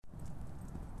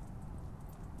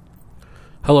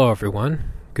Hello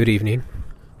everyone, good evening.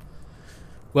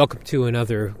 Welcome to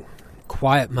another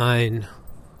Quiet Mind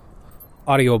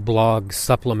audio blog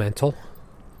supplemental.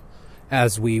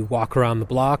 As we walk around the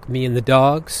block, me and the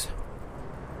dogs,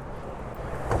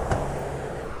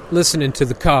 listening to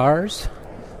the cars,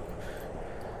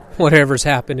 whatever's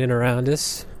happening around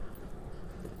us,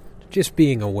 just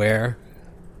being aware,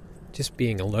 just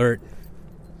being alert,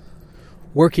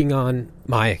 working on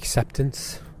my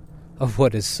acceptance of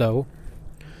what is so,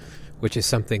 which is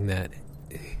something that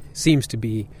seems to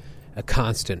be a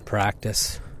constant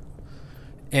practice.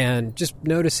 And just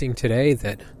noticing today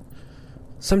that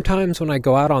sometimes when I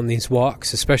go out on these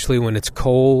walks, especially when it's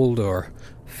cold or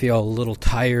feel a little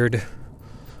tired,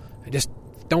 I just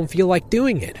don't feel like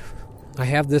doing it. I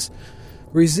have this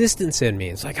resistance in me.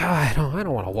 It's like, I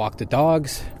don't want to walk the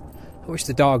dogs. I wish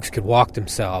the dogs could walk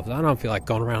themselves. I don't feel like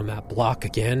going around that block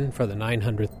again for the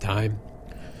 900th time.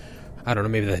 I don't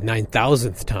know, maybe the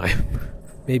 9,000th time.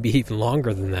 Maybe even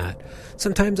longer than that.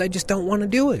 Sometimes I just don't want to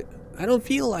do it. I don't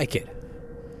feel like it.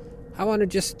 I want to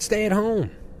just stay at home.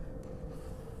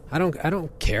 I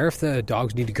don't care if the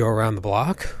dogs need to go around the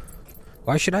block.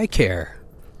 Why should I care?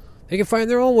 They can find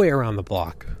their own way around the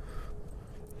block.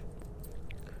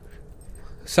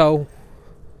 So,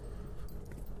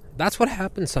 that's what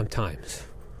happens sometimes.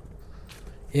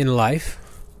 In life,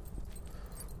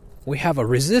 we have a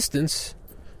resistance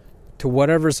to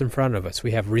whatever's in front of us. We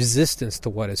have resistance to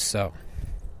what is so.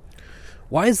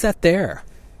 Why is that there?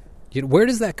 Where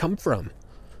does that come from?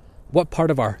 What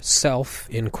part of our self,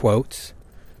 in quotes,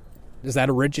 does that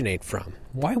originate from?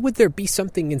 Why would there be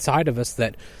something inside of us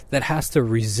that has to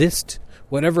resist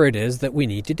whatever it is that we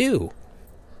need to do?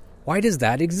 Why does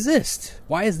that exist?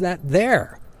 Why is that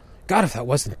there? God, if that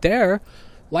wasn't there,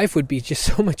 life would be just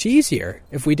so much easier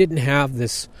if we didn't have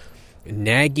this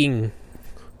nagging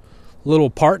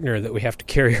little partner that we have to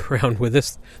carry around with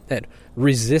us that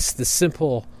resists the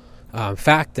simple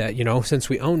fact that, since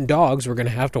we own dogs, we're going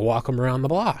to have to walk them around the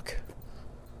block.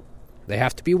 They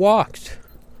have to be walked.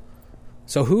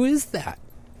 So who is that?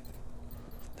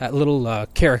 That little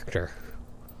character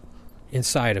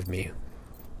inside of me?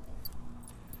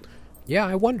 Yeah,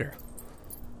 I wonder.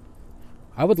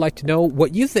 I would like to know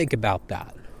what you think about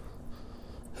that.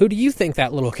 Who do you think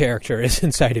that little character is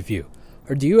inside of you?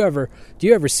 Or do you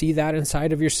ever see that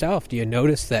inside of yourself? Do you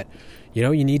notice that,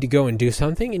 you need to go and do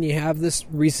something and you have this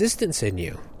resistance in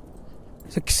you?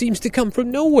 It seems to come from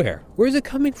nowhere. Where is it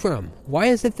coming from? Why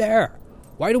is it there?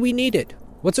 Why do we need it?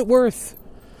 What's it worth?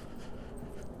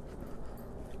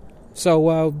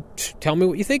 So tell me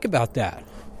what you think about that.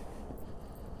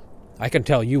 I can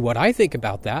tell you what I think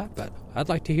about that, but I'd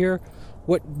like to hear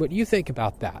what you think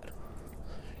about that.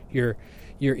 Your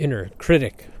inner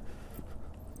critic.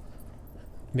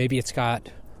 Maybe it's got,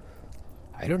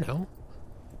 I don't know,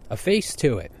 a face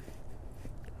to it.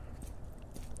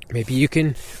 Maybe you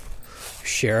can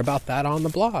share about that on the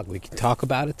blog. We can talk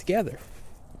about it together.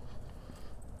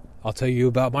 I'll tell you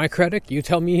about my critic. You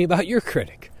tell me about your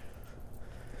critic.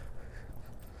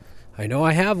 I know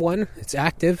I have one. It's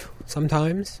active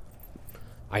sometimes.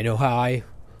 I know how I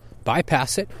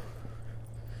bypass it.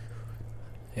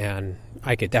 And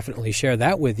I could definitely share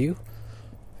that with you.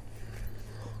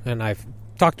 And I've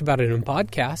talked about it in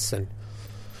podcasts, and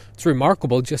it's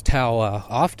remarkable just how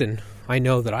often I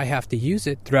know that I have to use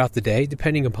it throughout the day,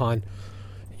 depending upon,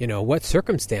 what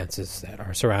circumstances that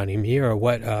are surrounding me, or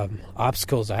what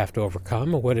obstacles I have to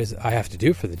overcome, or what I have to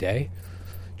do for the day,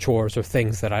 chores or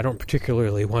things that I don't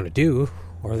particularly want to do,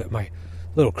 or that my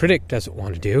little critic doesn't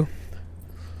want to do.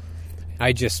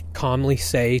 I just calmly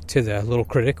say to the little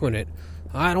critic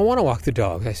I don't want to walk the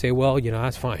dogs. I say, well,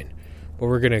 that's fine. But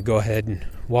we're going to go ahead and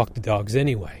walk the dogs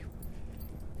anyway.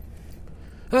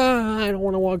 I don't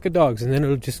want to walk the dogs. And then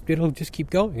it'll just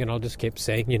keep going. And I'll just keep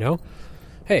saying,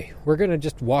 hey, we're going to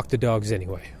just walk the dogs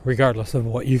anyway, regardless of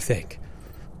what you think.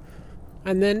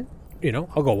 And then,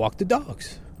 I'll go walk the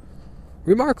dogs.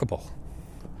 Remarkable.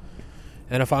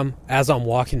 And as I'm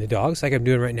walking the dogs, like I'm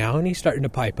doing right now, and he's starting to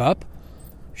pipe up,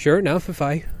 sure enough, if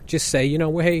I just say,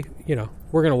 hey,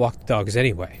 we're going to walk the dogs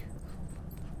anyway,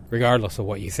 regardless of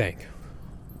what you think.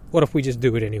 What if we just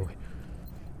do it anyway?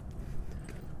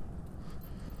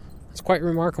 It's quite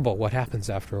remarkable what happens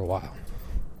after a while.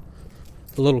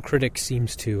 The little critic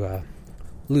seems to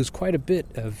lose quite a bit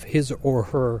of his or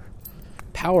her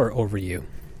power over you.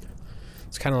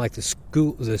 It's kind of like the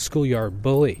schoolyard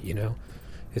bully,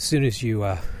 As soon as you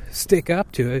stick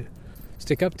up to it,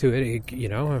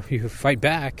 if you fight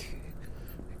back,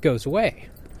 it goes away.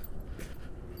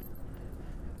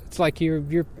 It's like you're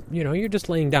just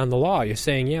laying down the law. You're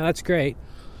saying, yeah, that's great.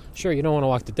 Sure, you don't want to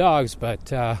walk the dogs,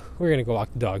 but we're going to go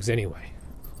walk the dogs anyway.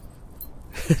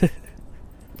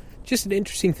 just an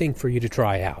interesting thing for you to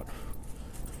try out.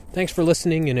 Thanks for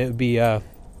listening, and it would be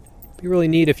really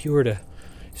neat if you were to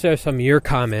share some of your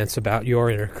comments about your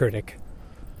inner critic,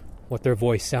 what their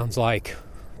voice sounds like,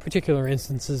 particular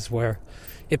instances where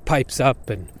it pipes up,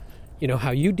 and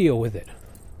how you deal with it.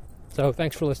 So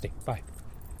thanks for listening. Bye.